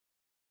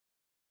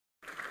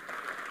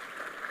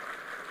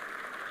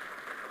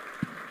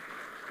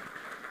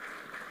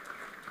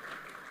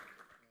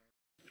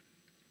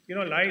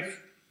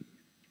Life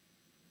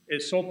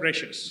is so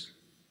precious.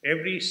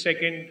 Every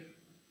second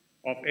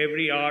of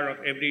every hour of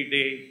every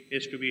day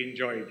is to be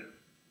enjoyed,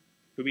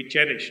 to be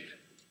cherished.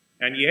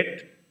 And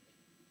yet,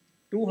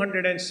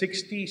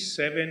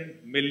 267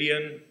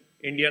 million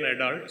Indian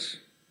adults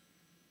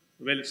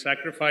will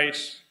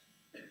sacrifice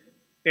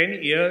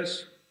 10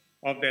 years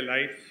of their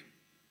life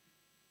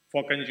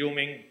for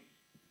consuming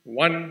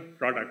one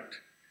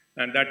product,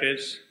 and that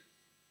is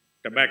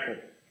tobacco.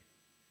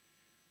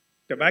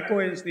 Tobacco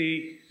is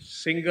the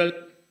single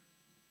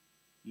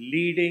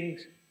leading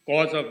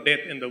cause of death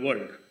in the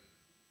world.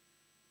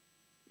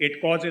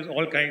 It causes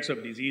all kinds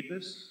of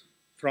diseases,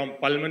 from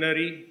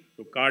pulmonary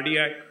to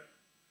cardiac,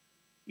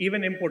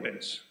 even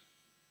impotence.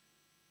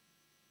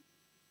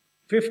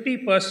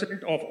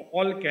 50% of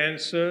all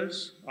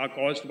cancers are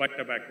caused by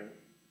tobacco.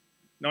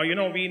 Now,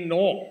 we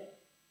know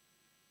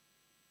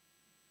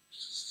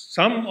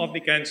some of the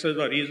cancers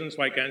or reasons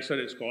why cancer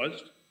is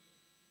caused.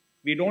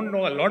 We don't know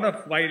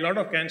why a lot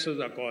of cancers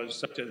are caused,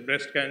 such as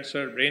breast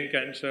cancer, brain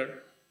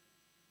cancer.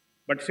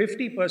 But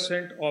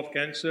 50% of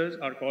cancers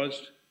are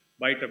caused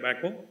by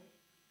tobacco,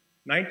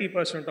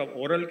 90% of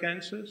oral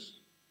cancers,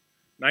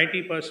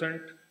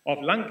 90%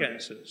 of lung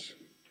cancers.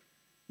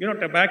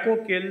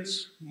 Tobacco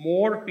kills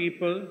more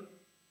people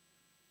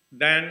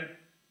than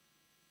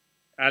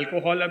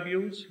alcohol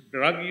abuse,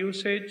 drug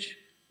usage,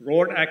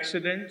 road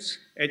accidents,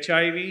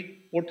 HIV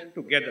put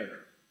together.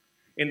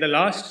 In the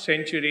last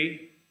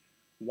century,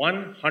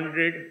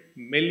 100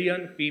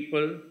 million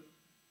people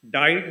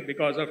died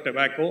because of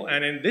tobacco,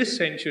 and in this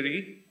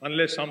century,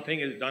 unless something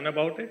is done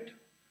about it,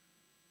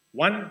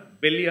 1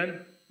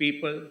 billion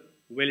people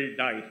will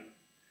die,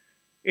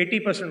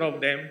 80% of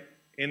them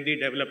in the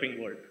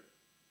developing world.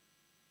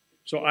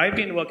 So I've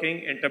been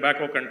working in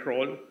tobacco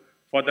control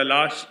for the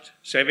last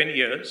 7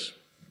 years,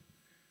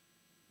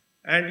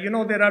 and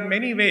there are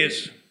many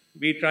ways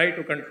we try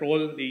to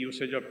control the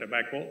usage of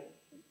tobacco.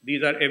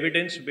 These are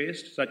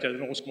evidence-based, such as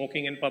no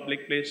smoking in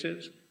public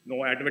places,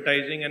 no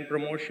advertising and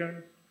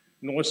promotion,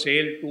 no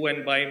sale to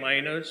and by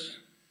minors,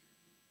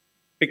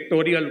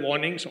 pictorial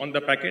warnings on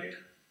the packet,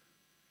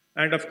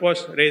 and of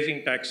course,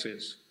 raising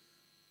taxes.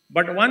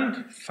 But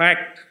one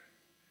fact,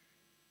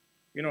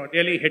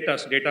 really hit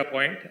us, data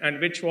point,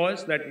 and which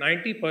was that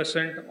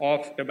 90%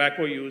 of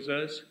tobacco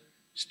users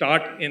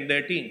start in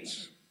their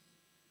teens.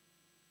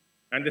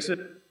 And this is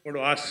going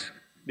to ask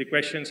the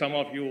question some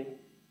of you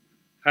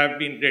have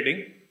been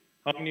dreading.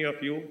 How many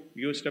of you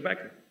use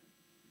tobacco?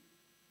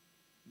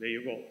 There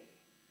you go.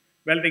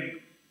 Well, the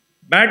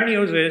bad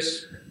news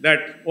is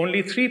that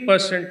only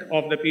 3%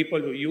 of the people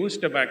who use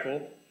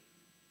tobacco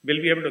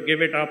will be able to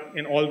give it up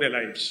in all their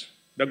lives.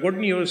 The good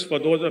news for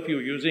those of you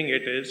using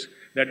it is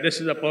that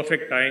this is a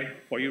perfect time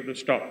for you to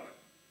stop,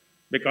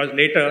 because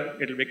later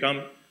it will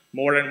become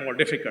more and more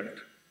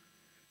difficult.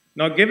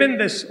 Now, given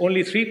this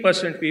only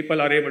 3% people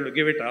are able to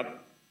give it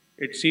up,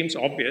 it seems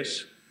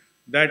obvious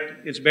that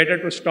it's better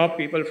to stop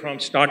people from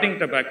starting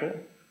tobacco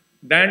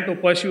than to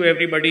pursue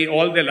everybody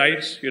all their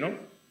lives,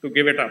 to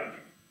give it up.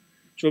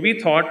 So we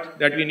thought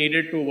that we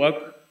needed to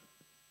work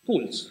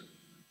schools.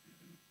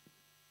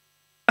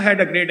 I had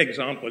a great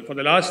example. For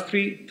the last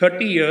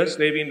 30 years,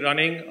 they've been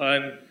running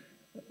a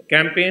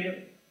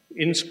campaign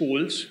in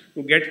schools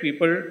to get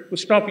people to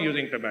stop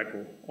using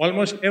tobacco.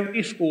 Almost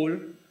every school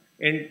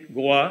in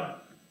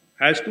Goa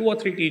has 2 or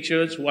 3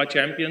 teachers who are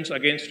champions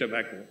against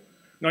tobacco.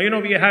 Now,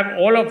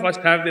 all of us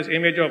have this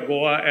image of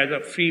Goa as a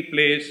free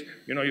place,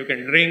 you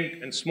can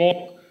drink and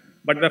smoke.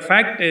 But the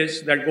fact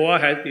is that Goa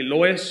has the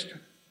lowest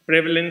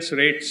prevalence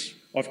rates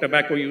of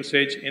tobacco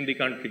usage in the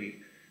country.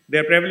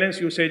 Their prevalence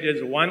usage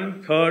is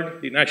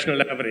 1/3 the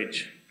national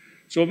average.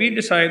 So we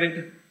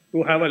decided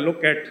to have a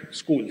look at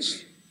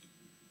schools.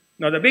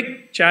 Now, the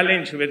big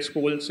challenge with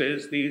schools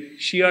is the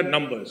sheer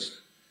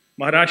numbers.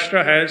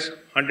 Maharashtra has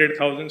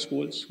 100,000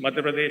 schools,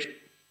 Madhya Pradesh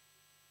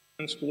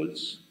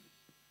schools.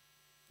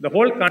 The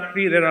whole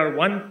country, there are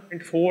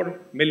 1.4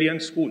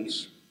 million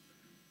schools.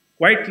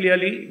 Quite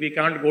clearly, we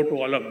can't go to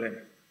all of them.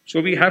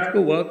 So we have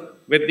to work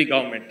with the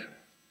government.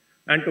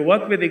 And to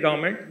work with the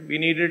government, we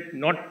needed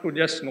not to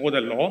just know the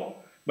law,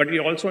 but we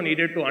also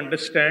needed to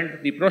understand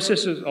the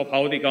processes of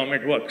how the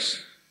government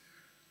works.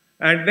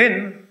 And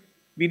then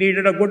we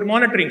needed a good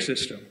monitoring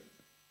system.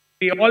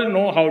 We all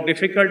know how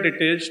difficult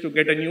it is to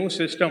get a new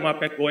system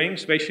up and going,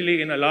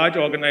 especially in a large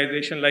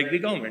organization like the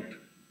government.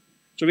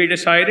 So we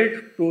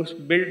decided to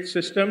build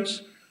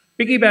systems,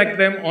 piggyback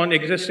them on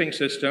existing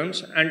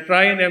systems, and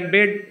try and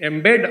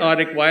embed our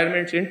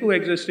requirements into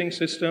existing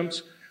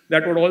systems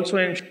that would also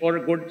ensure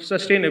good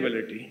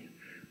sustainability.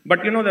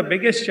 But the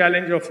biggest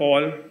challenge of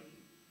all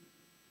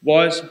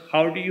was,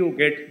 how do you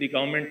get the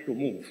government to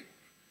move?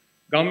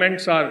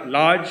 Governments are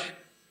large,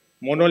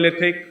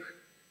 monolithic,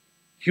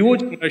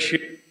 huge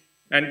ownership,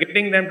 and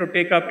getting them to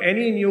take up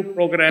any new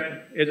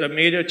program is a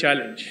major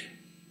challenge.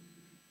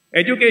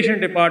 Education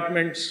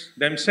departments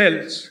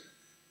themselves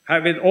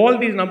have, with all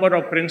these number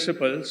of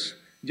principals,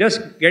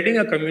 just getting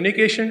a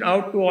communication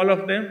out to all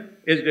of them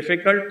is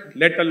difficult,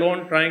 let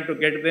alone trying to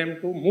get them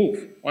to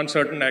move on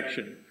certain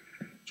action.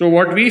 So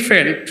what we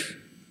felt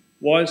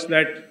was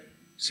that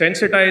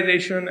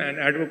sensitization and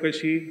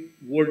advocacy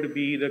would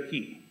be the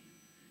key.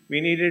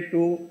 We needed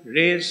to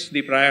raise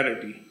the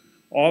priority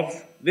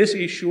of this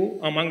issue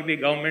among the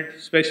government,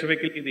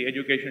 specifically the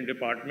education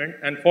department.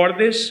 And for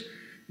this,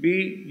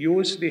 we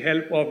used the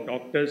help of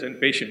doctors and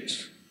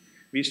patients.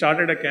 We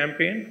started a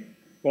campaign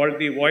called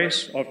the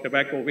Voice of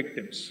Tobacco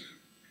Victims.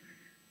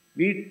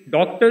 We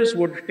doctors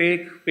would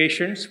take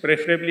patients,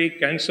 preferably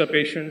cancer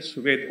patients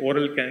with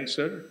oral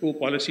cancer, to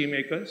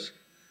policymakers,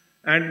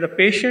 and the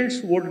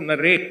patients would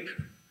narrate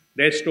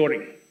their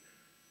story,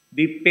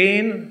 the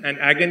pain and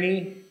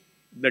agony,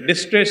 the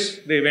distress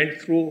they went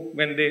through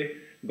when they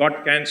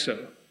got cancer.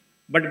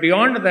 But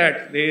beyond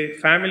that, the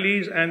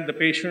families and the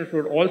patients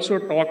would also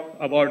talk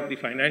about the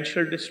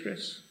financial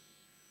distress,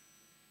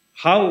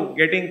 how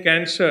getting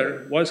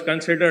cancer was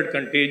considered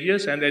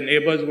contagious and their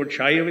neighbors would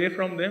shy away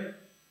from them,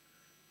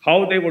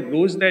 how they would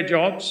lose their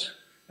jobs,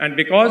 and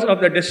because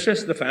of the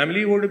distress the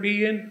family would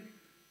be in,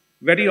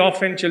 very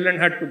often children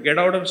had to get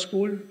out of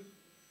school.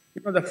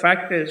 You know, the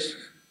fact is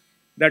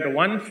that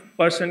one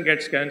person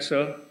gets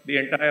cancer, the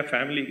entire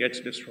family gets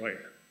destroyed.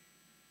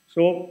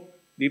 So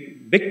the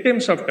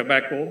victims of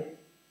tobacco,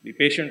 the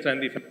patients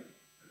and the family,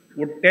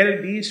 would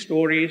tell these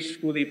stories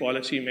to the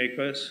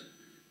policymakers,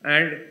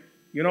 and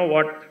you know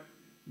what?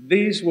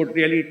 These would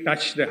really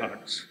touch their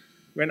hearts.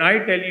 When I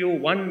tell you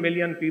 1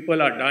 million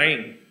people are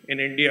dying in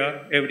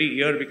India every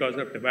year because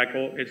of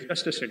tobacco, it's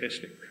just a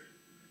statistic.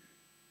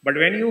 But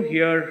when you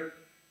hear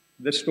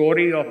the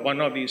story of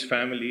one of these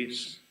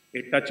families,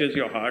 it touches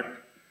your heart.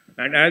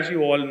 And as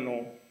you all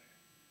know,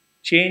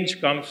 change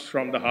comes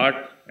from the heart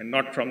and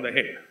not from the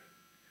head.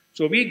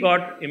 So we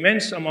got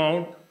immense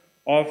amount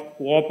of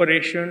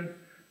cooperation.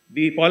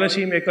 The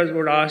policymakers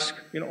would ask,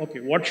 okay,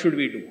 what should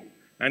we do?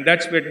 And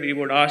that's when we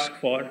would ask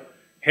for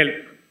help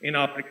in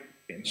our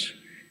campaigns.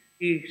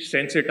 We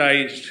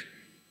sensitized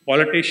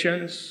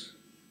politicians,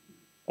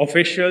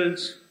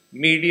 officials,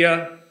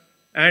 media,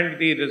 and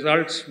the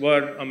results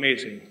were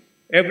amazing.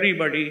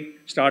 Everybody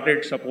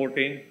started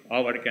supporting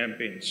our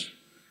campaigns.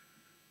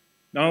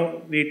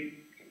 Now,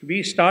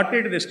 we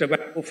started this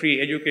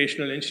Tobacco-Free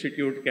Educational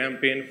Institute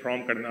campaign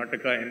from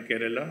Karnataka and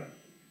Kerala,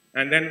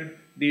 and then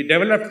we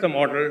developed the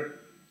model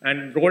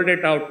and rolled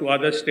it out to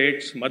other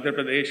states, Madhya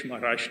Pradesh,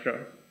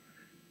 Maharashtra.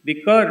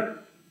 The curve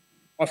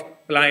of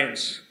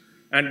compliance,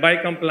 and by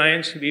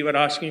compliance, we were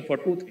asking for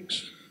two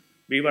things.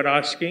 We were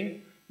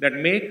asking that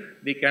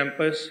make the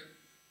campus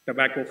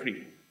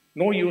tobacco-free.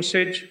 No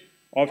usage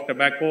of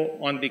tobacco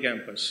on the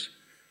campus.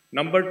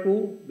 Number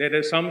two, there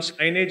is some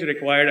signage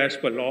required as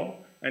per law,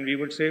 and we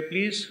would say,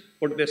 please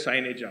put the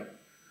signage up.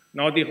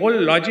 Now, the whole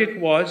logic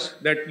was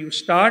that you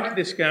start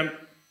this camp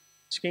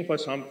asking for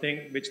something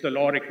which the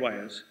law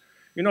requires.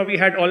 We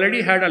had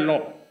already had a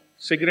law,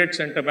 Cigarettes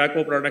and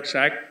Tobacco Products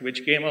Act,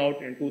 which came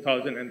out in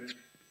 2003,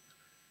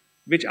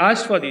 which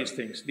asked for these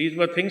things. These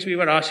were things we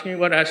were asking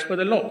were as per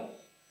the law,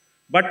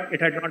 but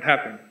it had not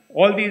happened.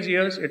 All these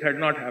years, it had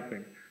not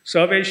happened.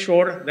 Surveys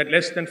showed that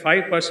less than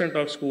 5%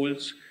 of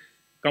schools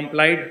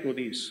complied to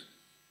these.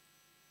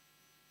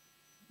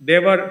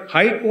 There were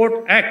High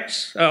Court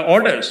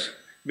orders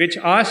which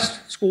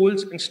asked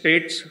schools and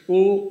states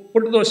to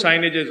put those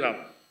signages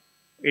up.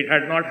 It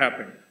had not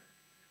happened.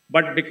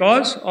 But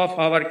because of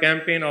our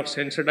campaign of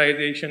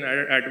sensitization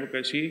and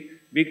advocacy,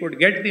 we could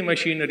get the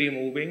machinery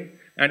moving.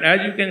 And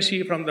as you can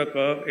see from the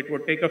curve, it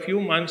would take a few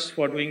months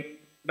for doing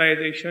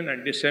sensitization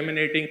and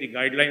disseminating the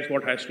guidelines,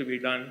 what has to be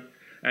done.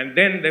 And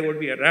then there would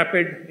be a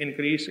rapid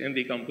increase in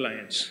the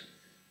compliance.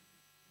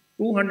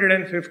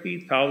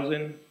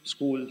 250,000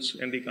 schools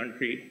in the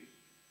country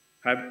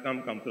have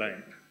become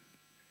compliant.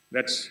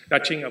 That's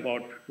touching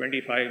about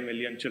 25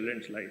 million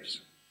children's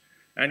lives.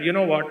 And you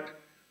know what?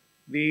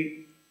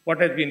 What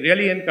has been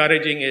really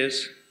encouraging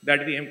is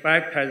that the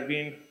impact has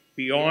been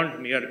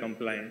beyond mere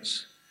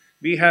compliance.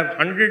 We have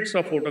hundreds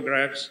of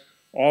photographs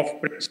of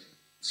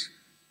principals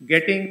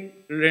getting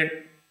children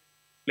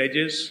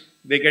pledges.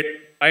 They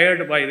get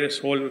tired by this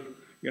whole,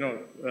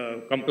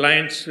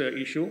 compliance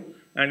issue,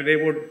 and they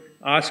would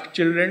ask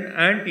children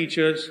and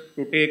teachers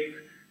to take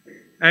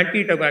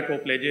anti-tobacco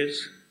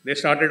pledges. They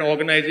started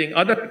organizing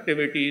other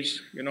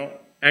activities,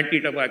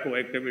 anti-tobacco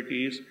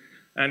activities,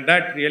 and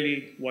that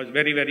really was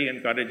very, very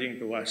encouraging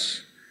to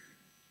us.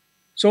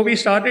 So we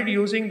started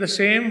using the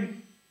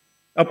same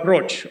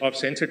approach of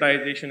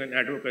sensitization and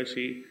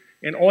advocacy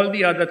in all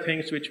the other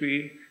things which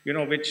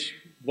which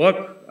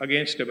work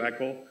against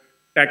tobacco,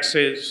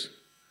 taxes,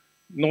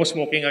 no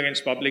smoking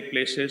against public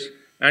places,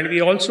 and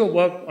we also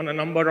work on a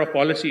number of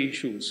policy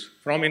issues,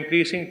 from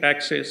increasing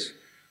taxes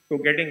to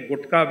getting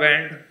gutka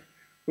banned,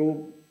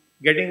 to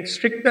getting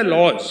stricter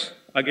laws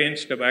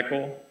against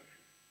tobacco,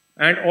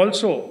 and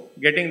also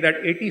getting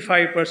that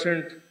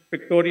 85%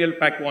 pictorial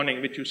pack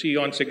warning, which you see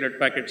on cigarette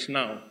packets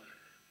now.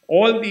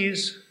 All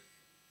these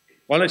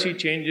policy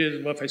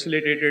changes were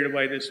facilitated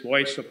by this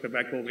Voice of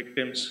Tobacco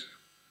Victims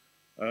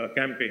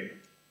campaign.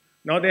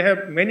 Now, they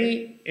have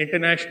many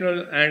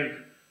international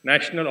and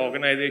national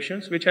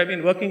organizations which have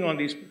been working on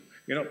these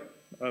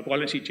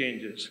policy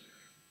changes.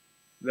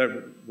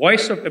 The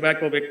Voice of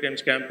Tobacco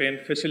Victims campaign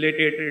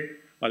facilitated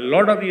a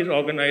lot of these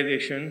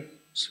organizations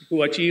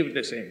to achieve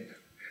the same.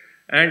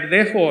 And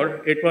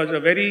therefore, it was a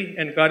very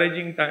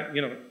encouraging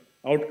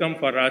outcome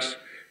for us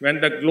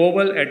when the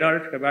Global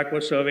Adult Tobacco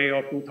Survey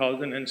of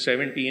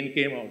 2017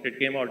 came out. It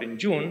came out in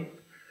June.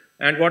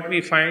 And what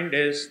we find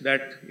is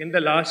that in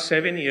the last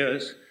 7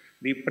 years,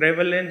 the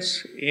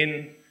prevalence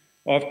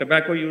of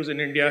tobacco use in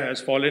India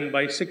has fallen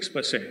by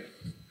 6%.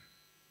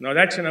 Now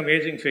that's an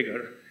amazing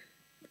figure.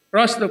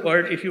 Across the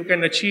world, if you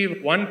can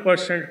achieve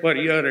 1% per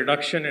year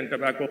reduction in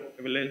tobacco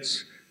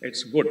prevalence,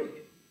 it's good.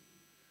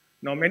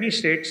 Now many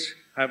states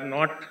have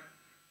not,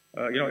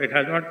 it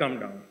has not come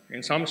down.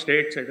 In some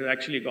states, it has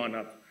actually gone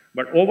up.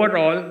 But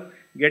overall,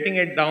 getting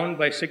it down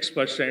by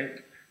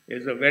 6%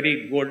 is a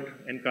very good,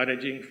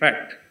 encouraging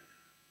fact.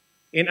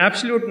 In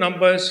absolute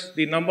numbers,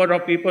 the number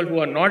of people who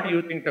are not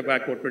using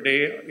tobacco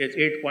today is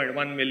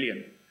 8.1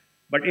 million.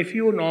 But if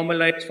you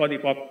normalize for the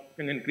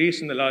population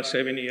increase in the last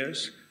 7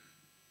 years,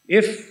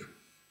 if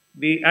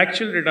the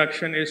actual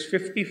reduction is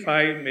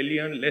 55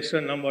 million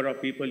lesser number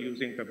of people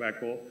using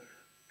tobacco,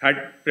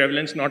 had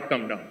prevalence not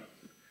come down.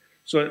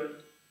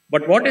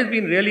 But what has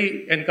been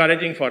really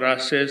encouraging for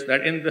us is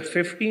that in the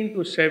 15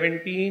 to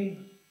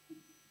 17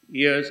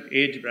 years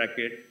age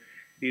bracket,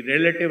 the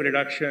relative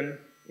reduction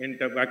in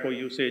tobacco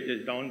usage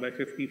is down by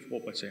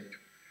 54%.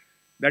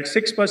 That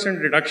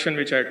 6% reduction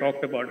which I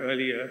talked about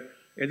earlier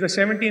is a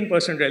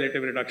 17%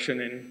 relative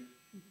reduction in.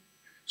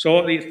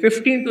 So the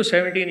 15 to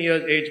 17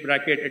 years age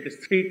bracket, it is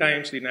 3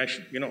 times the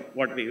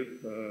what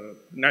the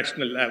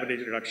national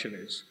average reduction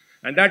is.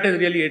 And that is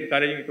really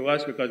encouraging to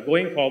us because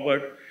going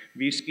forward,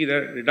 we see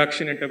the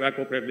reduction in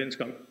tobacco prevalence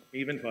come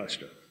even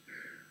faster.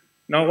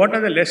 Now, what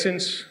are the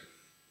lessons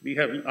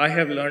I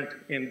have learned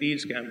in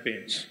these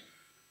campaigns?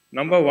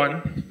 Number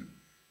one,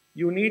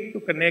 you need to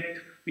connect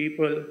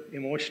people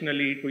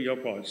emotionally to your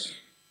cause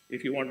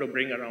if you want to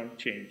bring around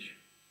change.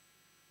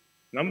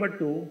 Number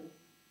two,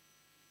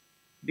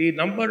 the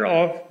number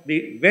of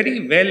the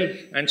very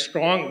well-funded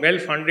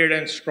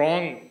and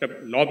strong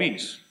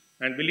lobbies,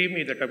 and believe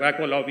me, the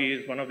tobacco lobby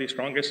is one of the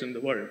strongest in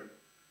the world,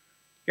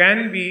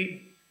 can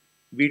be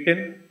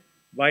beaten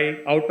by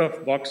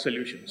out-of-box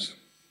solutions.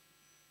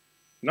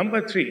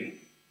 Number three,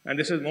 and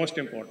this is most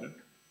important,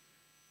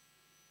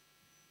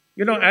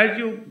 as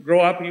you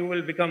grow up, you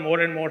will become more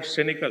and more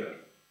cynical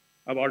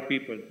about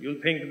people.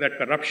 You'll think that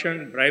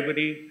corruption,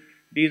 bribery,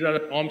 these are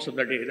the norms of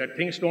the day, that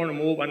things don't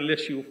move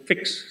unless you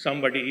fix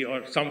somebody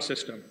or some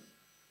system.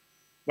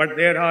 But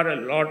there are a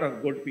lot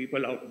of good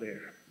people out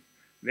there.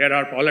 There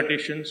are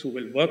politicians who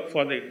will work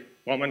for the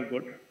common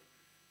good.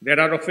 There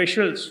are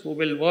officials who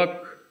will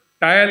work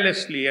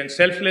tirelessly and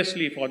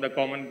selflessly for the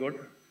common good.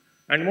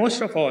 And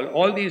most of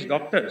all these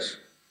doctors,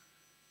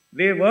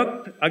 they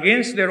worked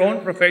against their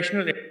own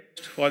professional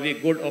interest for the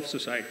good of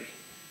society.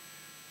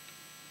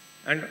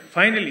 And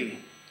finally,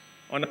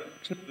 on a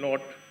personal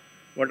note,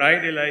 what I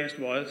realized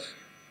was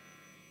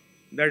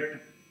that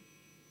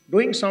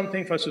doing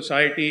something for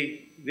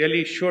society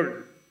really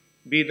should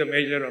be the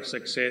measure of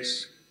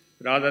success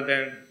rather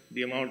than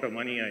the amount of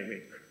money I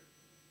make.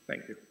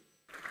 Thank you.